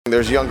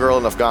There's a young girl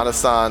in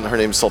Afghanistan, her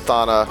name's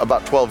Sultana.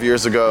 About 12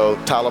 years ago,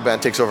 Taliban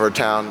takes over her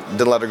town,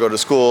 didn't let her go to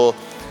school.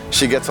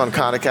 She gets on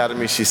Khan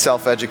Academy, she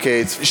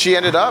self-educates. She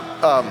ended up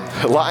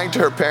lying to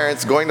her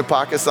parents, going to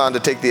Pakistan to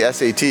take the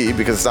SAT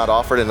because it's not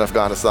offered in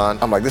Afghanistan.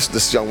 I'm like,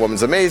 this young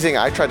woman's amazing.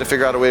 I tried to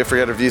figure out a way to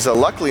forget her visa.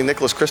 Luckily,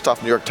 Nicholas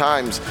Kristof, New York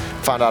Times,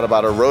 found out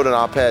about her, wrote an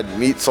op-ed,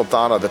 Meet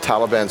Sultana, the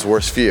Taliban's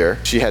worst fear.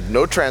 She had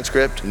no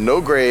transcript, no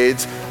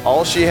grades.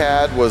 All she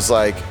had was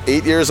like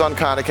 8 years on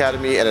Khan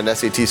Academy and an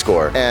SAT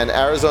score. And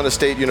Arizona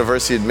State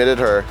University admitted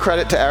her.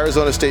 Credit to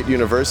Arizona State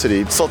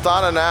University.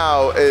 Sultana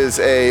now is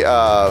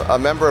a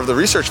member of the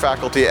research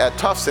faculty at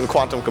Tufts in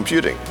quantum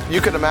computing.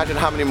 You can imagine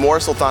how many more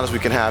Sultanas we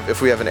can have if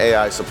we have an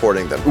AI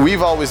supporting them.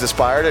 We've always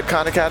aspired at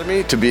Khan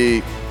Academy to be,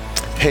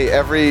 hey,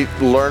 every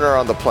learner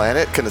on the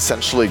planet can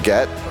essentially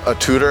get a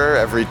tutor.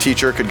 Every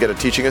teacher could get a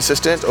teaching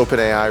assistant.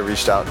 OpenAI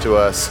reached out to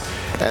us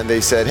and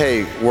they said,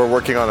 hey, we're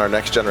working on our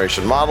next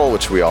generation model,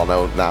 which we all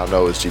now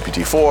know is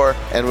GPT-4.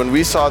 And when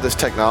we saw this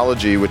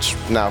technology, which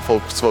now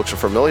folks are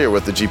familiar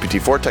with, the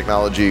GPT-4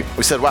 technology,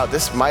 we said, wow,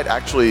 this might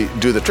actually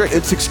do the trick.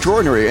 It's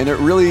extraordinary, and it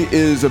really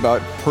is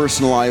about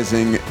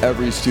personalizing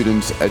every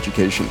student's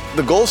education.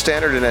 The gold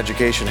standard in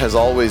education has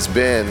always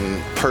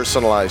been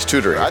personalized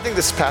tutoring. I think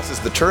this passes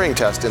the Turing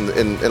test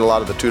in a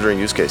lot of the tutoring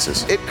use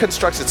cases. It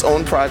constructs its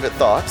own private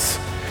thoughts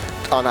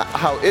on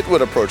how it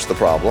would approach the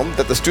problem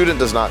that the student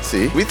does not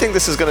see. We think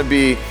this is going to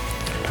be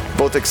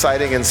both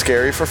exciting and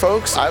scary for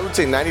folks. I would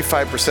say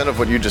 95% of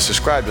what you just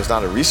described is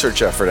not a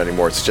research effort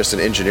anymore, it's just an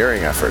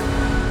engineering effort.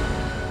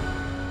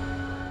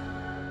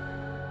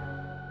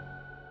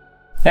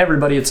 Hey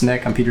everybody, it's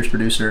Nick. I'm Peter's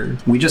producer.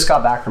 We just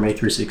got back from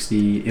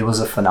A360. It was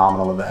a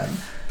phenomenal event.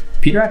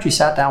 Peter actually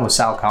sat down with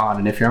Sal Khan,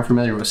 and if you're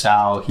unfamiliar with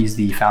Sal, he's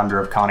the founder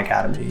of Khan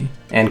Academy.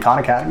 And Khan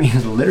Academy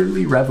is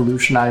literally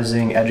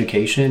revolutionizing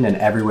education in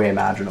every way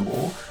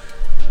imaginable.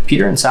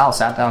 Peter and Sal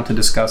sat down to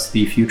discuss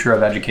the future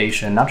of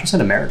education, not just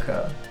in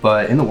America,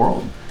 but in the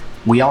world.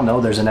 We all know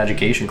there's an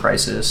education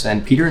crisis,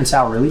 and Peter and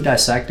Sal really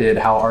dissected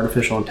how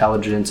artificial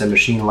intelligence and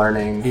machine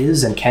learning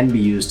is and can be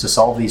used to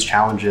solve these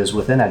challenges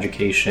within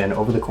education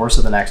over the course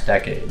of the next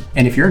decade.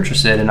 And if you're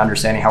interested in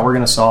understanding how we're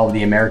going to solve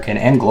the American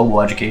and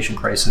global education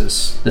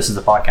crisis, this is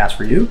the podcast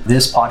for you.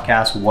 This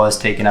podcast was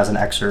taken as an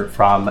excerpt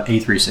from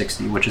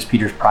A360, which is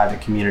Peter's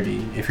private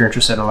community. If you're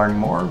interested in learning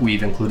more,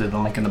 we've included the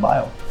link in the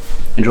bio.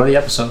 Enjoy the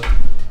episode.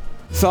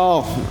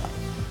 Sal,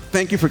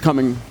 thank you for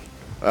coming.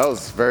 That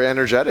was very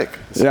energetic.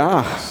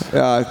 Yeah,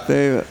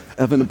 they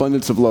have an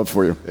abundance of love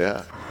for you.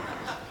 Yeah.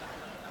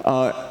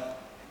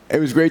 It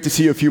was great to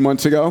see you a few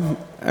months ago,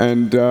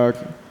 and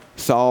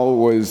Sal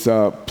was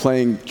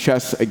playing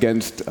chess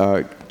against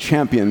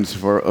champions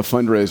for a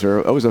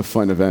fundraiser. It was a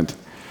fun event.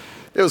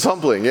 It was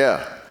humbling,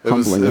 yeah. It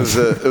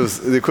was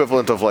the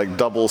equivalent of like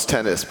doubles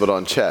tennis, but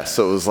on chess.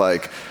 So it was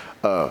like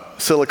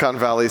Silicon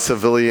Valley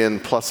civilian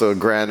plus a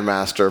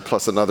grandmaster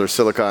plus another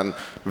Silicon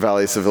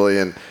Valley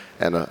civilian.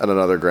 And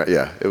another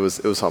it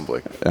was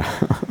humbling.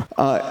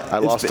 I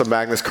lost to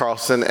Magnus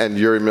Carlsen and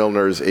Yuri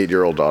Milner's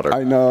 8-year-old daughter.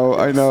 I know.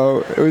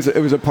 It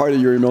was a party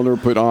Yuri Milner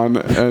put on,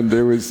 and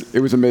it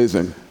was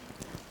amazing.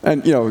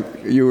 And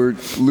you were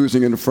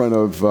losing in front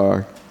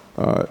of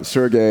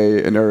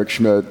Sergey and Eric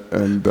Schmidt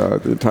and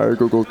the entire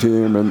Google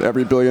team and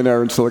every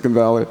billionaire in Silicon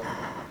Valley.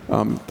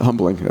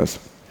 Humbling, yes.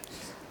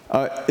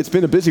 It's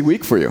been a busy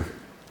week for you.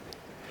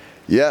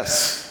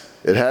 Yes,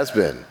 it has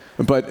been.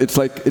 But it's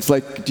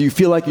like, do you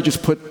feel like you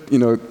just put,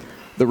 the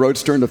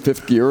Roadster into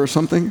fifth gear or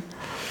something?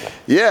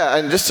 Yeah,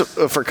 and just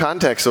for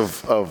context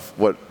of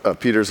what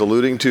Peter's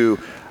alluding to,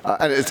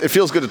 and it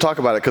feels good to talk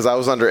about it because I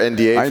was under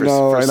NDA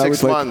for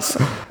 6 months.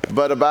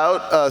 But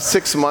about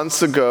 6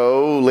 months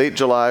ago, late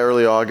July,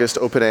 early August,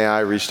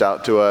 OpenAI reached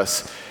out to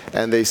us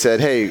and they said,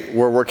 hey,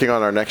 we're working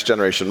on our next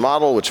generation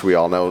model, which we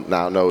all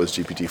now know is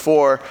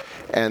GPT-4.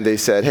 And they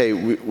said, hey,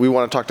 we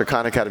want to talk to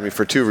Khan Academy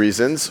for 2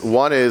 reasons.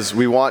 One is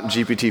we want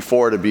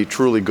GPT-4 to be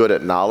truly good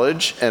at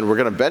knowledge, and we're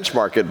going to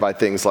benchmark it by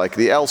things like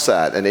the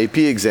LSAT and AP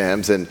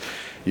exams, and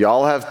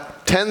y'all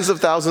have tens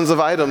of thousands of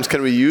items.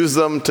 Can we use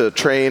them to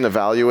train,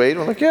 evaluate?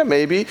 We're like, yeah,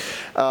 maybe.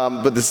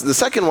 But the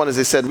second one is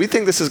they said, we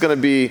think this is going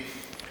to be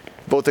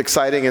both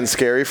exciting and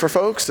scary for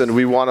folks, and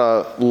we want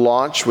to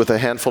launch with a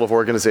handful of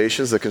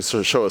organizations that can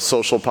show a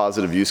social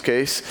positive use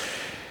case.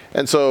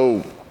 And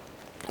so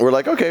we're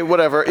like, okay,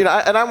 whatever.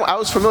 I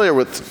was familiar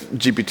with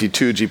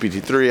GPT-2,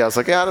 GPT-3. I was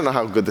like, yeah, I don't know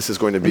how good this is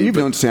going to be. And you've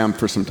known Sam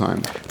for some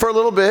time. For a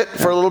little bit.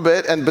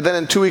 But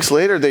then 2 weeks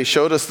later, they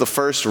showed us the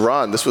first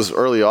run. This was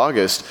early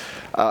August,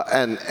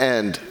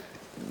 and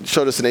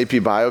showed us an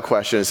AP Bio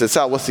question and said,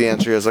 Sal, what's the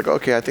answer? I was like,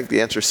 okay, I think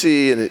the answer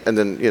C. And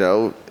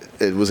then,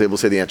 it was able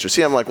to say the answer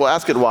C. I'm like, well,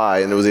 ask it why.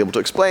 And it was able to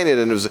explain it.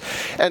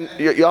 And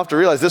you have to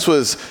realize this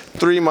was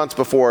 3 months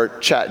before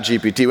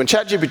ChatGPT. When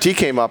ChatGPT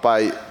came up,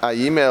 I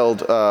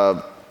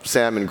emailed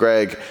Sam and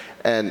Greg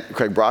and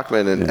Craig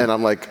Brockman, and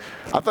I'm like,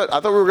 I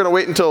thought we were going to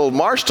wait until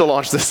March to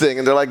launch this thing,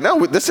 and they're like, no,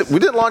 we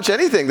didn't launch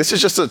anything. This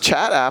is just a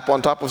chat app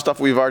on top of stuff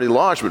we've already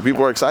launched, but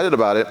people are excited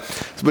about it.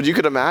 But you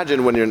could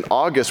imagine when in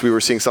August we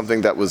were seeing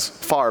something that was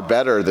far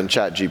better than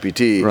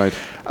ChatGPT. Right.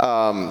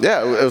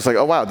 It was like,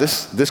 oh wow,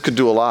 this could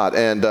do a lot,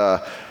 and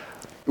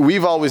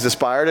we've always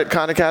aspired at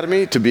Khan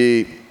Academy to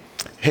be,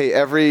 hey,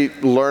 every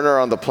learner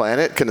on the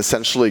planet can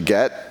essentially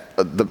get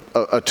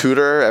a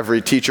tutor.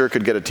 Every teacher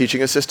could get a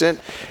teaching assistant.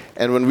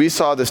 And when we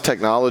saw this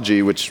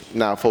technology, which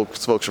now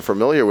folks are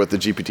familiar with, the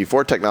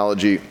GPT-4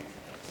 technology,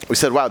 we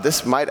said, wow,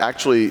 this might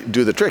actually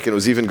do the trick. And it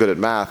was even good at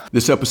math.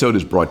 This episode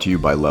is brought to you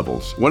by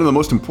Levels. One of the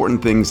most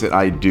important things that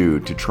I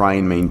do to try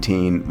and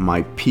maintain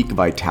my peak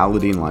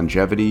vitality and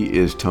longevity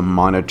is to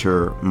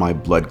monitor my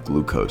blood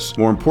glucose.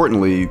 More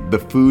importantly, the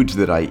foods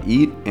that I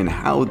eat and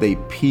how they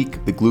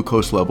peak the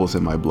glucose levels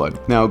in my blood.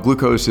 Now,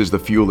 glucose is the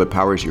fuel that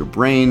powers your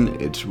brain.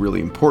 It's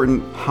really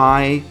important.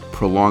 High,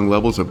 prolonged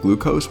levels of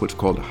glucose, what's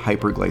called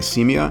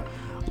hyperglycemia,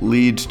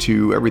 leads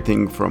to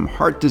everything from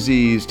heart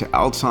disease to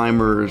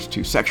Alzheimer's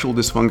to sexual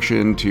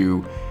dysfunction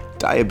to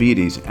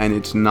diabetes, and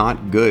it's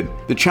not good.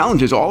 The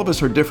challenge is all of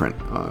us are different.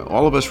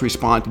 All of us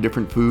respond to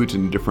different foods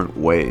in different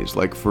ways.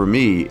 Like for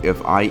me,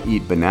 if I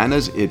eat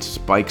bananas, it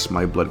spikes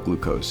my blood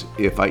glucose.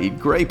 If I eat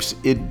grapes,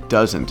 it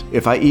doesn't.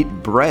 If I eat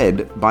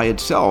bread by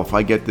itself,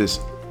 I get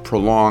this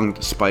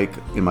prolonged spike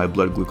in my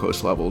blood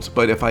glucose levels.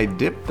 But if I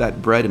dip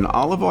that bread in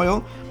olive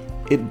oil,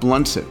 it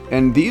blunts it.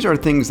 And these are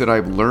things that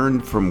I've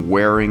learned from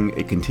wearing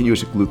a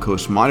continuous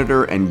glucose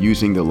monitor and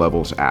using the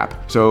Levels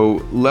app.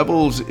 So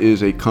Levels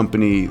is a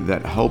company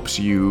that helps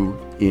you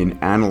in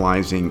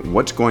analyzing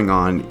what's going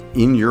on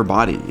in your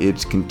body.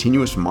 It's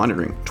continuous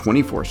monitoring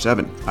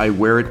 24/7. I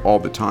wear it all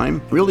the time.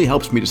 It really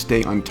helps me to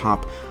stay on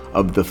top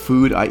of the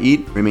food I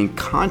eat, remain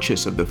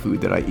conscious of the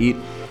food that I eat,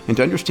 and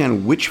to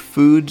understand which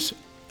foods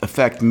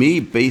affect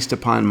me based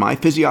upon my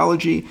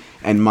physiology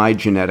and my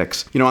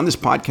genetics. You know, on this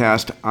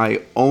podcast, I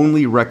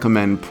only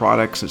recommend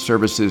products and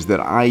services that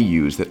I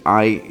use not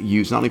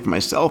only for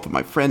myself, but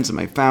my friends and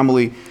my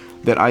family,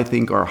 that I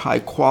think are high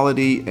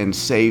quality and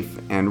safe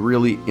and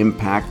really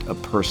impact a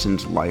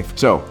person's life.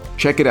 So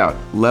check it out,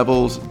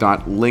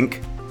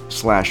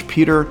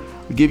 levels.link/Peter.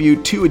 We give you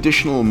 2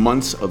 additional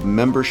months of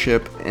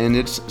membership, and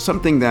it's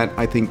something that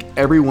I think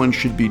everyone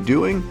should be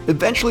doing.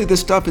 Eventually, this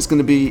stuff is going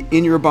to be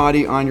in your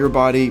body, on your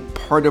body,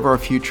 part of our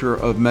future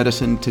of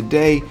medicine.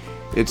 Today,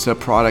 it's a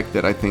product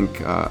that I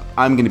think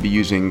I'm going to be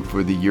using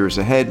for the years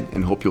ahead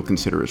and hope you'll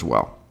consider as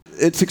well.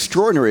 It's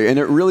extraordinary, and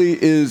it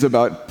really is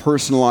about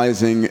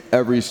personalizing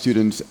every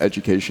student's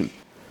education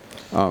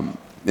in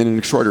an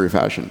extraordinary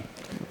fashion.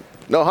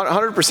 No,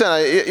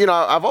 100%.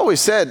 I've always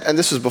said, and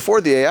this was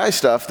before the AI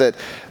stuff, that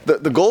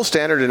the gold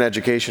standard in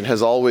education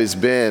has always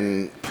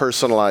been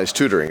personalized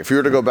tutoring. If you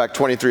were to go back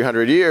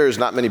 2,300 years,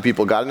 not many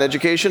people got an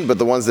education, but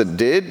the ones that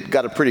did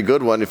got a pretty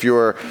good one. If you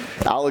were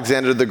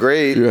Alexander the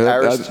Great,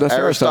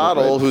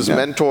 Aristotle, right? Whose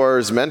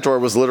mentor's mentor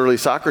was literally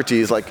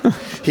Socrates, like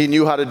he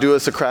knew how to do a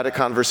Socratic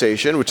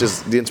conversation, which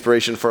is the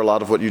inspiration for a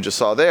lot of what you just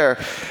saw there.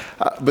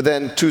 But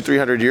then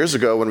 200-300 years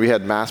ago, when we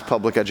had mass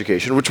public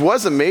education, which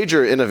was a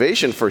major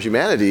innovation for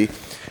humanity,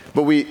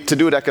 but to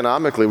do it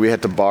economically, we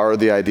had to borrow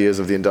the ideas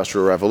of the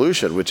Industrial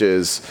Revolution, which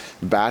is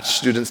batch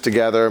students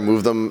together,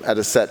 move them at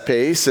a set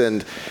pace.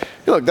 And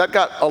that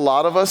got a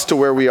lot of us to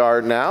where we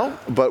are now,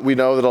 but we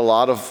know that a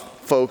lot of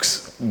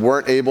folks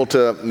weren't able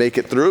to make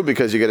it through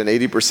because you get an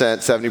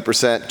 80%,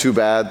 70%, too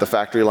bad, the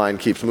factory line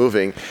keeps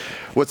moving.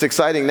 What's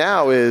exciting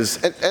now is,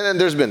 and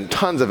there's been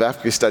tons of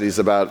efficacy studies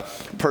about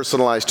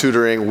personalized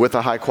tutoring with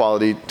a high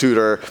quality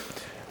tutor,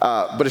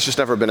 but it's just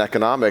never been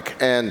economic.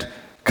 And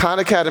Khan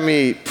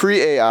Academy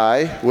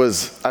pre-AI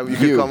was,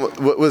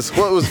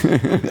 well,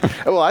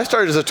 I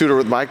started as a tutor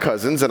with my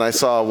cousins and I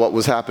saw what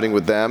was happening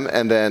with them.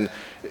 And then,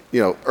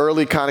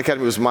 early Khan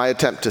Academy was my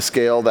attempt to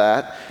scale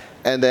that.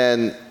 And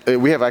then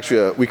we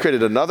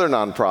created another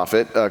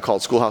nonprofit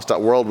called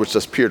Schoolhouse.World, which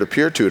does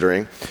peer-to-peer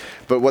tutoring.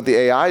 But what the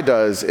AI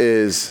does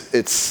is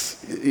it's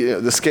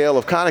the scale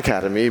of Khan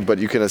Academy, but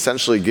you can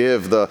essentially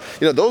give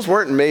those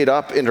weren't made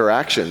up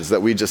interactions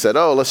that we just said,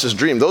 oh, let's just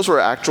dream. Those were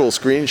actual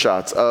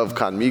screenshots of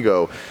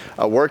Khanmigo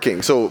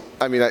working. So,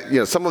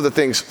 some of the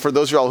things, for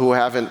those of y'all who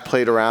haven't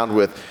played around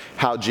with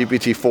how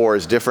GPT-4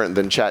 is different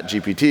than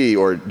ChatGPT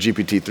or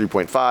GPT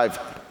 3.5,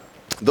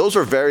 those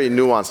are very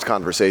nuanced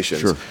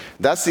conversations. Sure.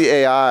 That's the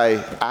AI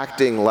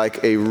acting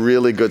like a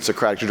really good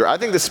Socratic tutor. I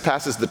think this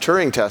passes the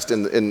Turing test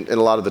in a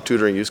lot of the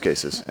tutoring use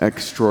cases.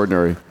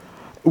 Extraordinary.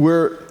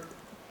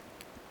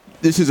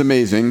 This is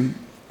amazing,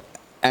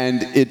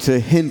 and it's a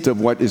hint of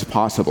what is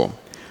possible,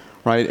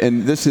 right?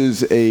 And this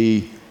is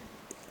a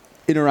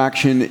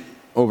interaction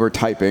over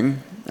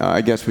typing.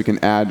 I guess we can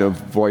add a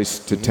voice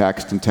to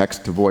text and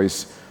text to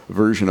voice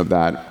version of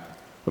that.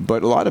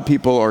 But a lot of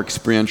people are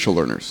experiential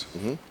learners.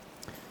 Mm-hmm.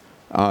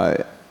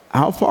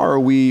 How far are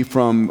we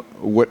from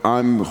what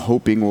I'm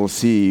hoping we'll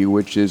see,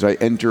 which is I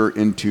enter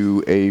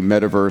into a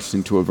metaverse,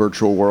 into a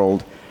virtual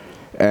world,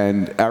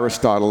 and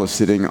Aristotle is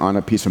sitting on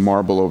a piece of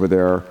marble over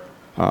there,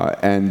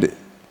 and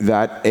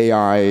that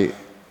AI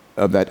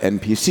of that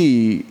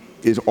NPC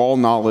is all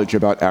knowledge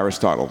about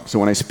Aristotle. So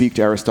when I speak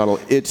to Aristotle,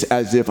 it's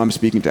as if I'm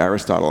speaking to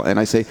Aristotle. And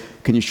I say,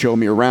 can you show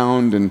me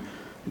around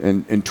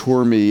and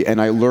tour me?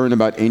 And I learn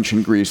about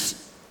ancient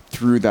Greece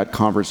through that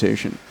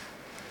conversation.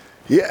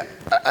 Yeah,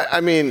 I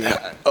mean,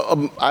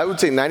 I would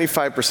say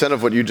 95%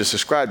 of what you just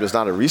described is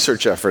not a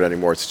research effort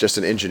anymore. It's just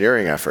an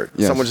engineering effort.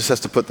 Yes. Someone just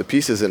has to put the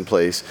pieces in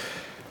place.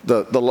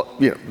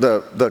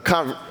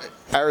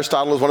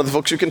 Aristotle is one of the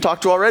folks you can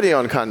talk to already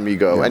on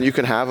Conmigo, and you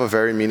can have a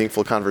very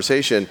meaningful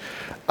conversation.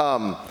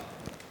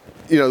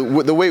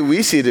 The way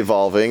we see it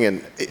evolving,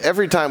 and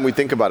every time we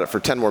think about it for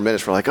 10 more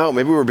minutes, we're like, oh,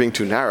 maybe we're being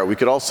too narrow. We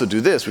could also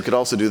do this. We could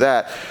also do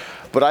that.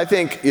 But I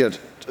think,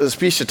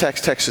 speech to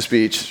text, text to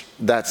speech,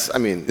 that's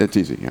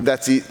easy. Yeah.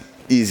 That's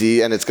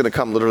easy, and it's going to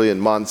come literally in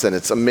months, and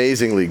it's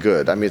amazingly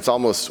good. I mean, it's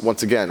almost,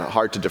 once again,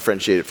 hard to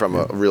differentiate it from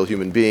a real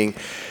human being.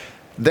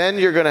 Then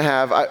you're going to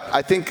have,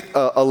 I think,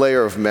 a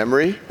layer of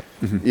memory.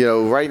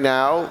 Mm-hmm. Right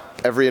now,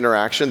 every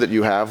interaction that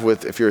you have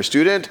with, if you're a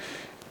student,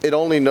 it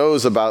only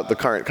knows about the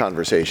current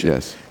conversation.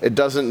 Yes. It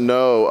doesn't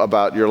know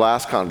about your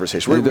last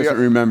conversation. It doesn't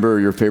remember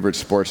your favorite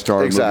sports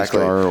star, exactly.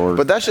 movie star.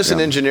 But that's just an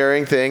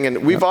engineering thing,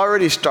 and we've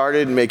already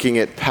started making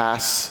it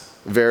pass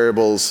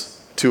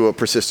variables to a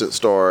persistent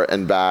store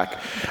and back.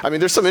 I mean,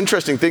 there's some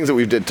interesting things that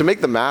we've did to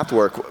make the math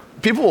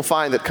work. People will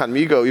find that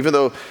Conmigo, even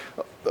though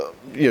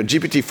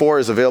GPT-4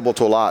 is available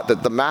to a lot,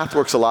 that the math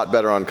works a lot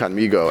better on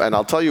Conmigo. And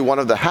I'll tell you one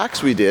of the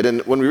hacks we did, and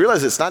when we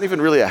realized it's not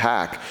even really a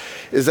hack,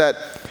 is that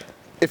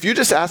if you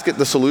just ask it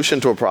the solution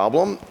to a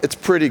problem, it's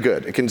pretty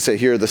good. It can say,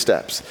 here are the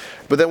steps.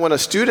 But then when a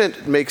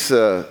student makes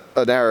an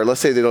error,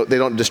 let's say they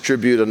don't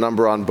distribute a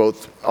number on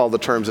all the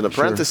terms in the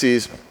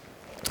parentheses,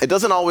 it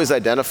doesn't always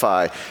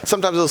identify.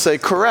 Sometimes it'll say,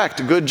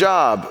 correct, good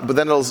job, but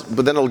then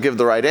it'll give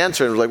the right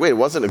answer, and it's like, wait, it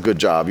wasn't a good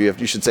job. You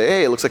should say,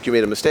 hey, it looks like you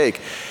made a mistake.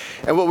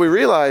 And what we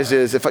realized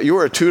is, if you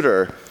were a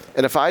tutor,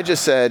 and if I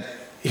just said,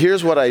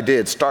 here's what I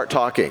did, start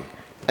talking,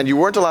 and you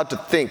weren't allowed to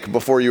think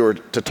before you were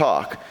to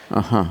talk,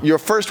 your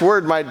first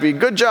word might be,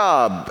 good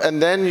job, and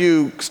then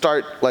you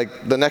start,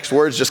 the next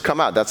words just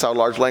come out. That's how a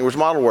large language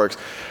model works.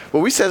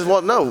 But we said,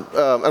 well, no,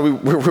 and we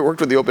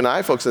worked with the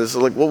OpenAI folks, and it's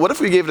like, well, what if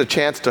we gave it a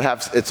chance to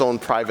have its own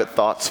private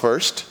thoughts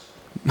first?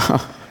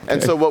 Okay.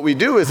 And so what we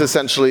do is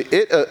essentially,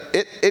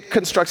 it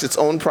constructs its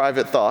own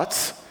private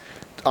thoughts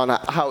on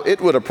how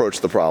it would approach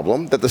the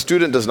problem that the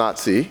student does not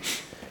see,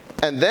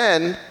 and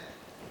then,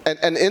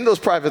 and in those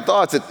private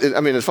thoughts,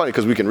 it's funny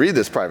because we can read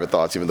this private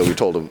thoughts even though we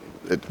told them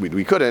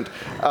we couldn't.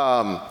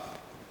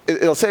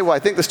 It'll say, well, I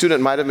think the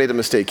student might have made a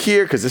mistake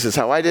here because this is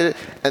how I did it.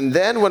 And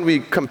then when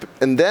we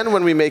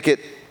make it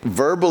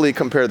verbally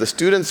compare the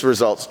student's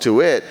results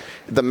to it,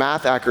 the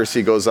math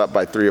accuracy goes up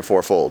by 3 or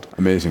 4-fold.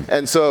 Amazing.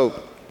 And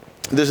so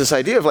there's this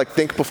idea of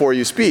think before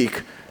you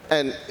speak.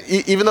 And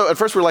even though at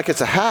first we're like,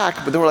 it's a hack,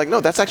 but then we're like, no,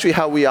 that's actually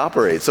how we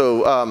operate.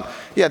 So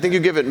I think you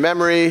give it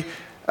memory.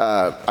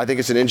 I think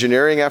it's an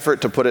engineering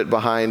effort to put it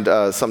behind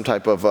some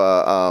type of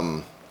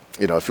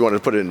if you wanted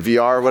to put it in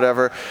VR or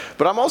whatever.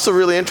 But I'm also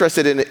really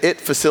interested in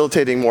it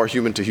facilitating more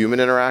human-to-human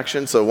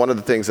interaction. So one of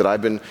the things that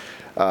I've been,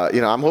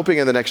 I'm hoping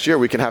in the next year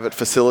we can have it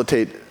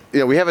facilitate,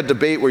 we have a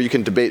debate where you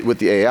can debate with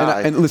the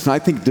AI. And listen, I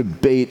think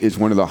debate is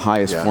one of the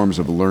highest forms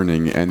of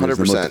learning, and it's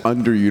the most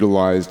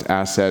underutilized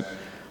asset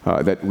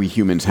that we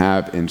humans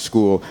have in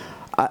school.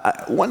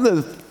 One of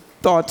the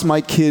thoughts,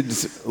 my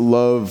kids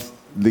love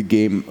the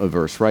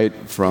game-averse, right,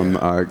 from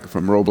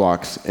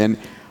Roblox. And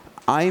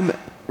I'm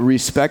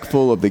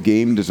respectful of the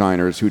game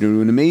designers who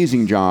do an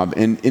amazing job.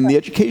 And in the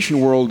education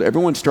world,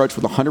 everyone starts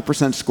with a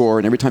 100% score,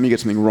 and every time you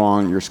get something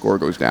wrong, your score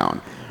goes down.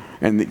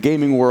 And in the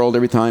gaming world,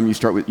 every time you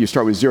start with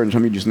 0, and every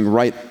time you do something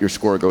right, your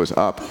score goes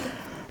up.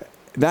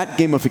 That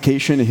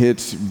gamification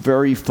hits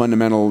very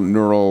fundamental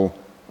neural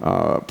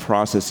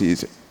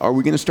processes. Are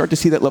we going to start to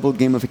see that level of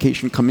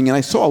gamification coming in?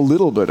 I saw a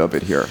little bit of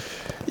it here.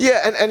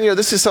 Yeah, and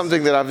this is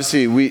something that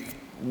obviously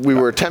we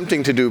were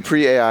attempting to do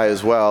pre-AI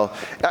as well.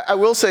 I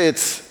will say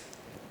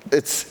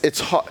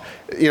it's hard.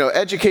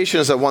 Education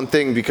is one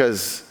thing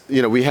because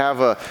we have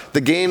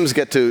the games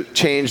get to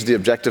change the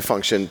objective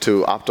function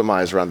to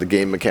optimize around the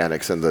game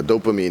mechanics and the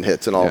dopamine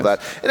hits and all of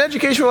that. In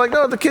education, we're like,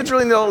 no, the kids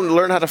really don't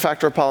learn how to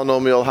factor a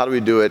polynomial. How do we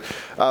do it?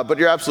 But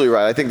you're absolutely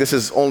right. I think this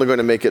is only going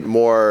to make it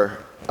more.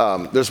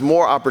 There's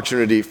more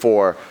opportunity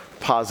for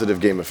positive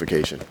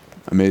gamification.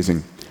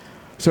 Amazing.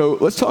 So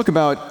let's talk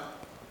about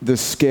the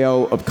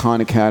scale of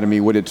Khan Academy,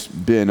 what it's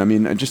been. I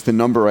mean, just the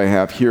number I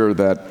have here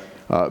that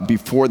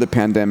before the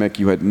pandemic,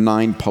 you had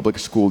 9 public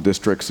school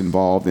districts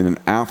involved, and then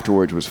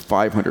afterwards was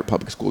 500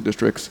 public school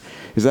districts.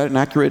 Is that an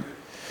accurate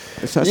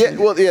assessment?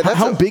 Yeah, well, yeah.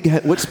 How big?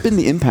 What's been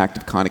the impact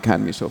of Khan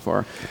Academy so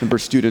far? Number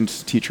of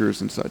students, teachers,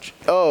 and such.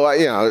 Oh,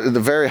 the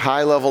very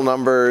high level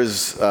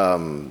numbers.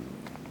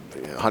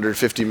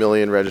 150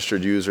 million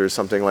registered users,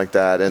 something like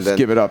that, and then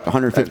give it up.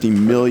 150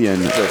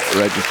 million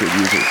registered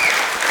users.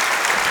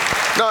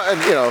 No,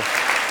 and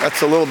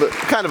that's a little bit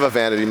kind of a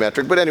vanity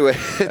metric, but anyway,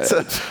 it's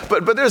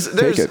but there's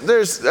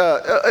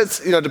it's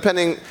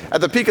depending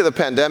at the peak of the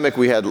pandemic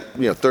we had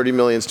 30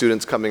 million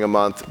students coming a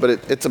month, but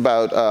it's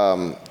about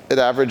it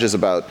averages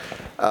about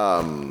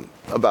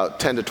about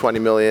 10 to 20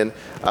 million.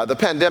 The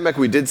pandemic,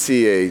 we did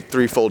see a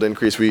threefold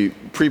increase.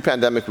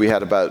 Pre-pandemic, we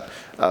had about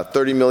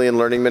 30 million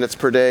learning minutes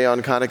per day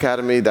on Khan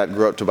Academy. That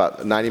grew up to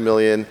about 90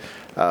 million.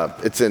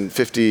 It's in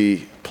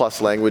 50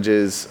 plus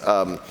languages.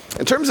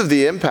 In terms of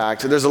the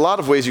impact, there's a lot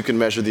of ways you can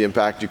measure the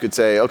impact. You could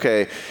say,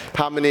 okay,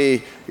 how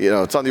many,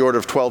 it's on the order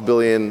of 12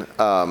 billion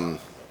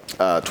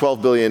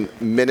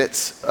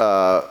minutes,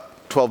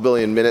 12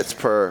 billion minutes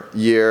per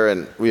year,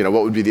 and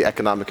what would be the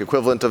economic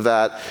equivalent of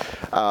that.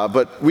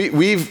 But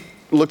we've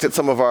looked at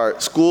some of our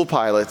school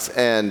pilots,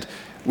 and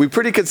we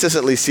pretty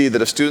consistently see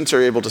that if students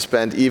are able to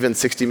spend even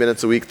 60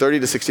 minutes a week,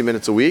 30 to 60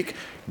 minutes a week,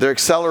 they're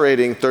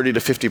accelerating 30 to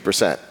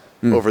 50%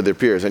 over their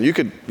peers. And you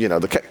could,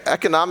 the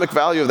economic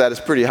value of that is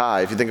pretty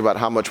high if you think about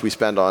how much we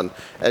spend on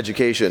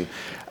education.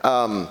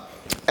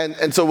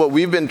 And so what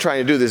we've been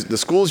trying to do, the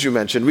schools you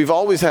mentioned, we've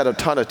always had a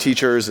ton of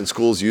teachers and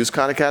schools use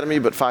Khan Academy,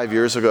 but 5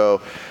 years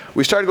ago,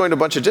 we started going to a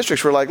bunch of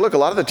districts. We're like, look, a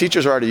lot of the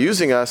teachers are already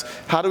using us.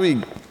 How do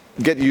we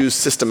get used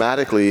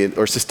systematically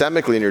or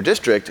systemically in your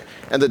district?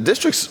 And the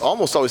districts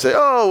almost always say,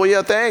 oh, well,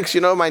 yeah, thanks.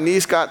 My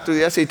niece got through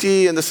the SAT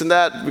and this and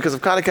that because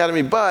of Khan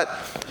Academy. But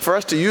for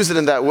us to use it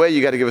in that way, you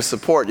got to give us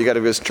support. You got to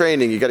give us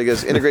training. You got to give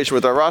us integration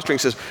with our rostering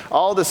system,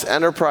 all this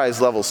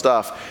enterprise level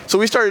stuff. So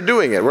we started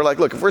doing it. We're like,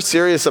 look, if we're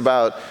serious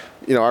about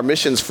our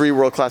mission's free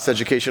world-class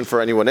education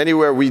for anyone,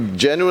 anywhere, we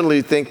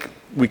genuinely think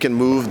we can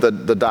move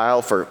the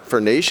dial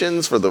for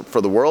nations, for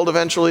the world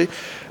eventually.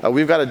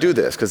 We've got to do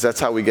this because that's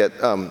how we get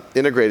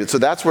integrated. So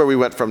that's where we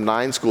went from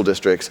 9 school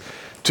districts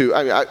to,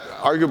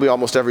 arguably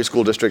almost every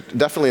school district,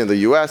 definitely in the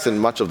US and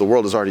much of the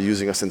world is already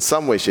using us in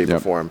some way, shape, or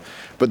form.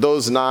 But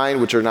those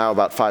 9, which are now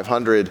about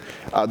 500,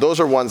 those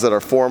are ones that are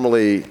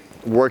formally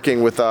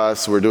working with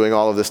us. We're doing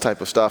all of this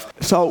type of stuff.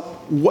 So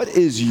what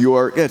is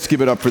let's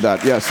give it up for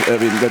that. Yes,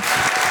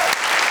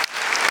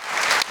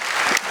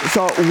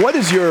 So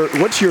what's your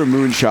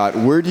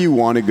moonshot? Where do you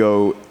want to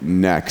go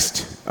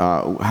next?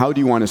 How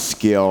do you want to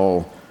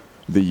scale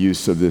the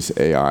use of this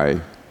AI?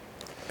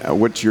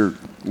 Where do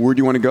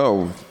you want to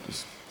go?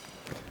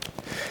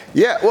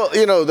 Yeah, well,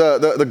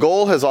 the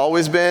goal has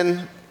always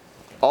been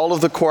all of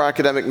the core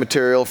academic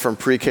material from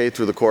pre-K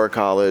through the core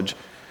college,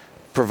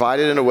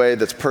 provided in a way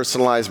that's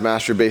personalized,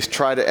 mastery-based.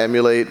 Try to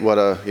emulate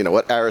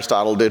what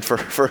Aristotle did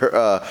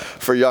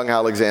for young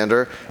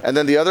Alexander. And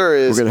then the other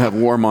is we're going to have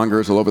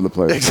warmongers all over the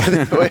place.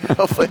 Exactly.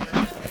 Hopefully,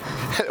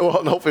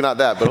 well, hopefully not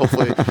that, but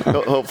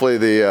hopefully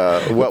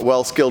the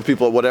well-skilled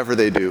people at whatever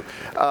they do.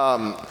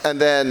 And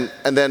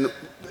then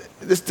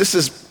this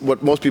is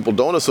what most people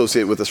don't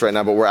associate with this right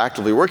now, but we're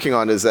actively working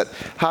on is that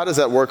how does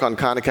that work on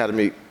Khan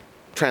Academy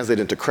translate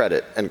into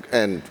credit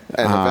and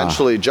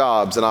eventually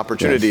jobs and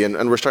opportunity, yes.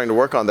 and we're starting to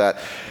work on that.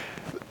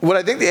 What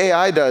I think the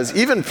AI does,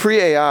 even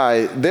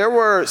pre-AI, there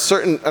were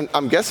certain,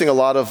 I'm guessing a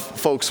lot of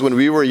folks when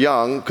we were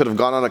young could have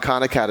gone on a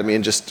Khan Academy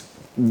and just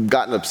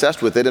gotten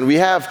obsessed with it, and we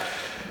have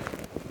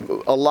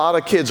a lot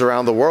of kids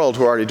around the world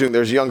who are already doing.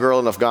 There's a young girl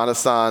in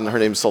Afghanistan, her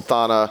name's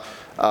Sultana.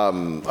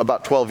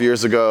 About 12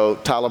 years ago,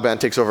 Taliban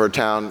takes over her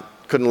town,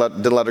 didn't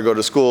let her go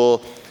to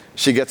school.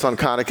 She gets on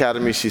Khan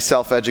Academy, she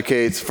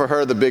self-educates. For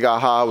her, the big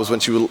aha was when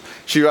she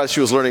realized she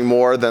was learning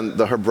more than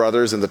her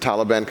brothers in the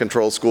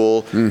Taliban-controlled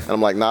school. And I'm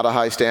like, not a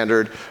high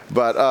standard.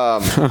 But,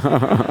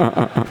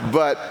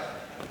 but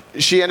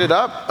she ended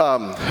up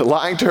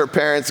lying to her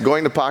parents,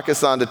 going to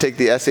Pakistan to take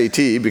the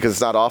SAT because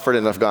it's not offered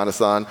in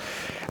Afghanistan.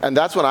 And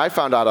that's when I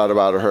found out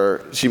about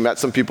her. She met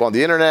some people on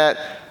the internet.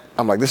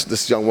 I'm like,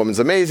 this young woman's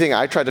amazing.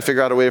 I tried to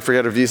figure out a way to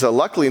forget her visa.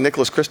 Luckily,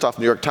 Nicholas Kristof,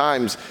 New York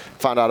Times,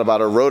 found out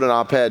about her, wrote an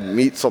op-ed,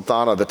 Meet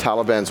Sultana, the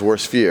Taliban's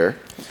worst fear.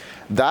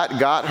 That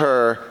got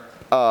her,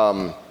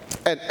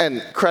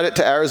 and credit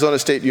to Arizona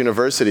State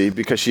University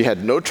because she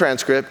had no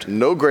transcript,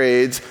 no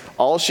grades.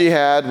 All she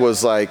had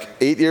was like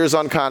 8 years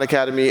on Khan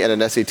Academy and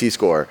an SAT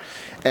score.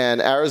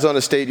 And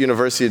Arizona State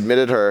University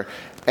admitted her,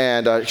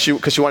 and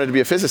because she wanted to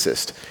be a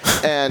physicist.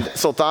 And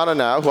Sultana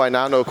now, who I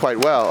now know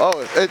quite well,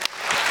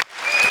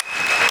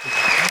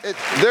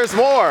 there's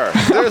more.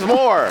 There's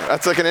more.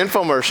 That's like an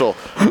infomercial.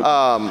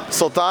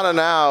 Sultana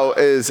now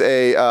is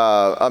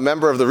a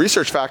member of the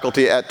research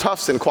faculty at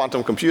Tufts in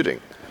quantum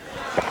computing.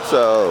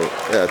 So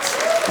yeah.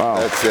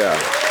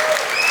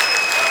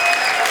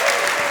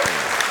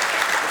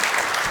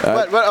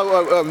 But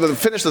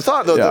finish the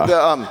thought though.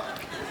 Yeah.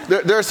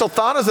 There are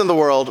sultanas in the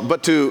world,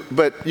 but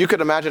you could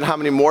imagine how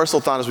many more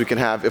sultanas we can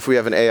have if we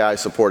have an AI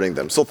supporting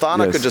them.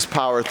 Sultana could just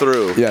power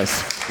through.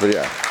 Yes. But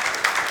yeah.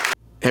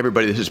 Hey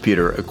everybody, this is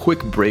Peter. A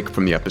quick break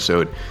from the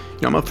episode.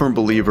 I'm a firm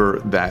believer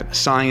that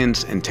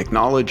science and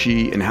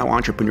technology and how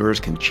entrepreneurs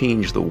can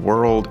change the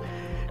world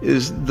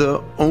is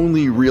the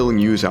only real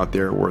news out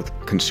there worth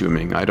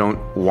consuming. I don't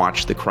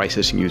watch the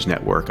crisis news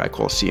network I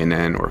call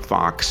CNN or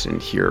Fox and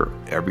hear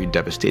every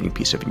devastating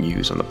piece of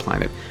news on the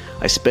planet.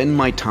 I spend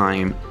my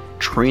time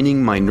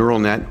training my neural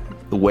net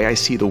the way I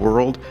see the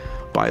world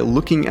by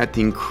looking at the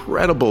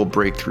incredible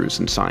breakthroughs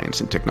in science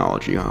and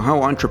technology,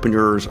 how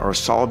entrepreneurs are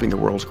solving the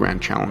world's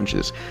grand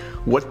challenges,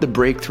 what the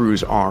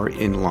breakthroughs are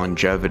in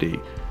longevity,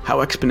 how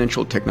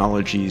exponential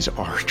technologies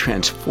are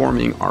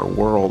transforming our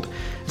world.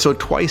 So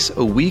twice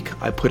a week,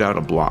 I put out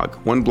a blog.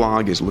 One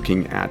blog is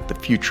looking at the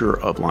future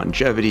of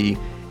longevity,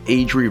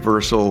 age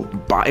reversal,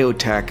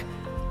 biotech,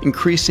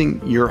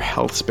 increasing your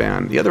health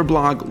span. The other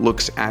blog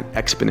looks at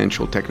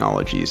exponential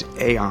technologies,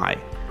 AI,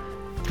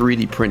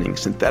 3D printing,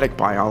 synthetic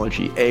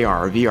biology,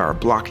 AR, VR,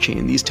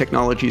 blockchain. These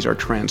technologies are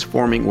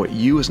transforming what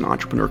you as an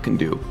entrepreneur can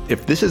do.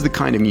 If this is the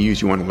kind of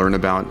news you want to learn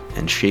about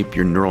and shape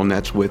your neural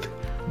nets with,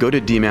 go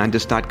to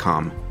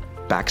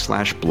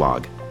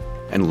dmandis.com/blog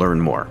and learn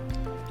more.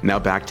 Now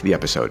back to the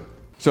episode.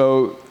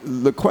 So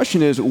the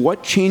question is,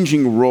 what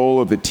changing role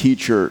of the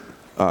teacher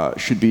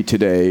should be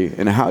today,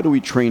 and how do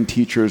we train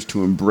teachers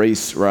to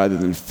embrace rather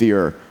than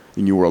fear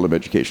the new world of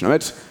education? Now,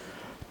 that's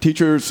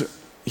teachers,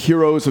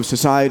 heroes of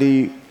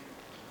society,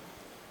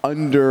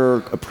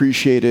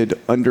 underappreciated,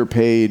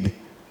 underpaid.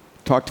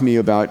 Talk to me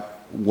about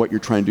what you're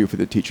trying to do for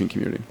the teaching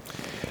community.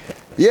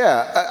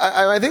 Yeah,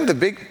 I think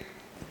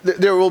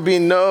there will be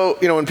no,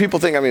 when people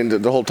think,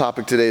 the whole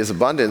topic today is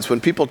abundance. When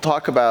people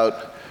talk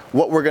about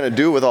what we're going to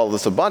do with all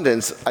this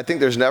abundance, I think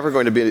there's never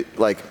going to be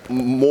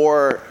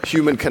more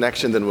human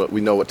connection than what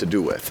we know what to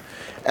do with.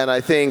 And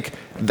I think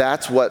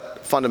that's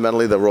what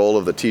fundamentally the role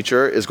of the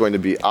teacher is going to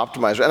be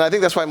optimized. And I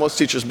think that's why most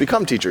teachers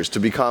become teachers,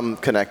 to become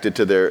connected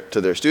to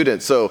their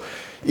students. So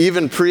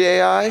even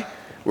pre-AI,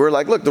 we're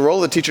like, look, the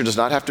role of the teacher does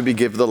not have to be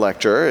give the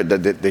lecture.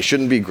 They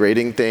shouldn't be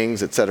grading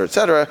things, et cetera, et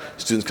cetera.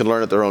 Students can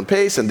learn at their own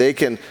pace, and they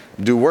can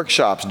do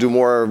workshops, do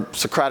more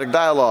Socratic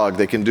dialogue.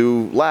 They can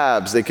do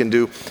labs. They can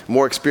do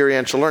more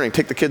experiential learning.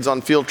 Take the kids on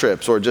field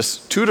trips, or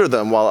just tutor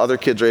them while other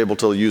kids are able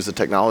to use the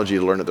technology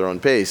to learn at their own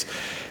pace.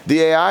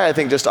 The AI, I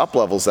think, just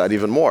up-levels that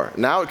even more.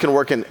 Now it can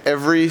work in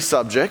every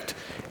subject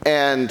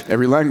and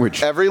every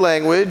language,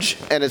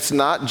 and it's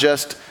not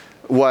just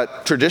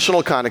what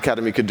traditional Khan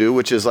Academy could do,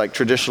 which is like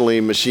traditionally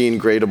machine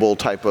gradable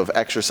type of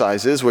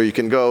exercises where you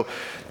can go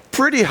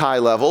pretty high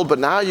level, but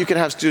now you can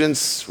have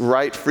students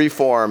write free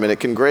form and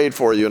it can grade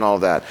for you and all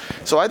of that.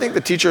 So I think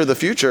the teacher of the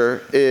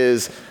future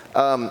is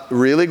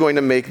really going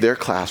to make their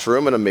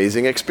classroom an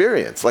amazing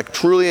experience, like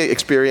truly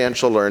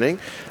experiential learning,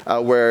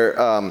 where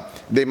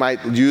they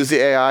might use the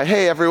AI.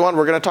 Hey, everyone,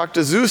 we're going to talk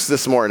to Zeus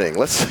this morning.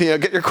 Let's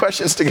get your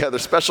questions together,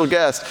 special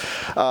guest.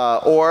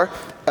 Or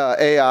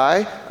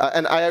AI,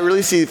 and I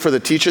really see for the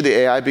teacher, the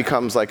AI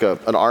becomes like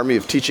an army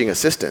of teaching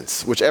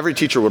assistants, which every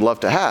teacher would love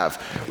to have,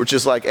 which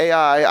is like,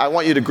 AI, I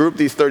want you to group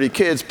these 30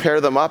 kids, pair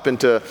them up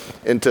into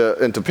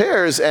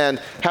pairs, and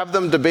have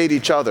them debate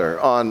each other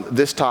on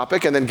this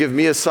topic, and then give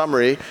me a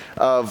summary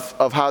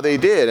of how they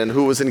did, and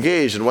who was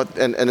engaged, and what,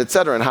 and et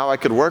cetera, and how I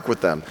could work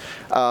with them.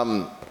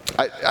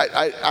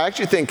 I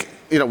actually think,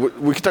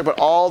 we can talk about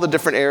all the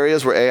different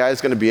areas where AI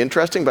is going to be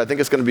interesting, but I think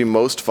it's going to be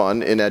most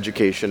fun in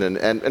education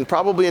and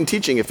probably in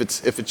teaching if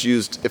it's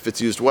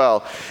used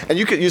well. And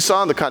you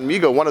saw in the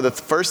Conmigo, one of the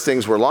first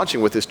things we're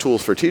launching with is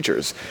tools for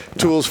teachers.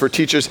 Tools for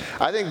teachers.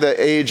 I think the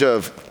age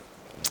of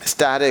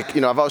static,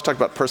 I've always talked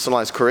about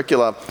personalized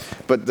curricula,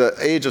 but the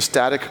age of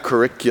static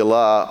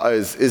curricula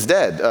is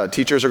dead.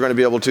 Teachers are going to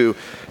be able to,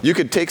 you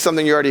could take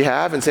something you already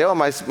have and say, oh,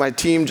 my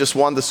team just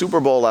won the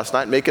Super Bowl last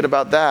night, make it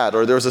about that.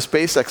 Or there was a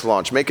SpaceX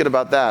launch, make it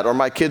about that. Or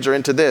my kids are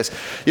into this.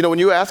 When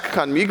you ask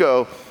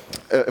Conmigo,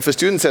 if a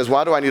student says,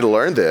 why do I need to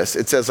learn this?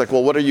 It says like,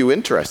 well, what are you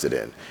interested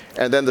in?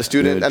 And then the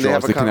student, and they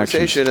have a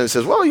conversation and it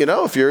says, well,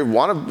 if you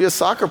want to be a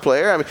soccer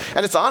player,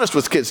 and it's honest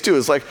with kids too.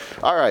 It's like,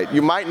 all right,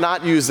 you might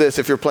not use this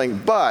if you're playing,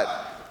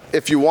 but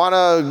if you want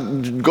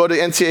to go to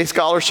NCAA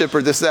scholarship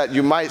or this, that,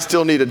 you might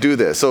still need to do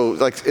this. So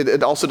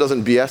it also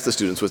doesn't BS the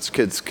students, which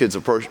kids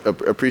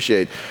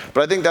appreciate.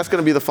 But I think that's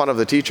going to be the fun of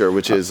the teacher,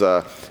 which is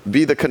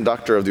be the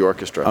conductor of the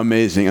orchestra.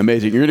 Amazing,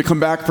 amazing. You're going to come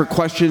back for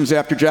questions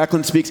after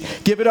Jacqueline speaks.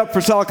 Give it up for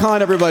Sal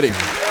Khan, everybody.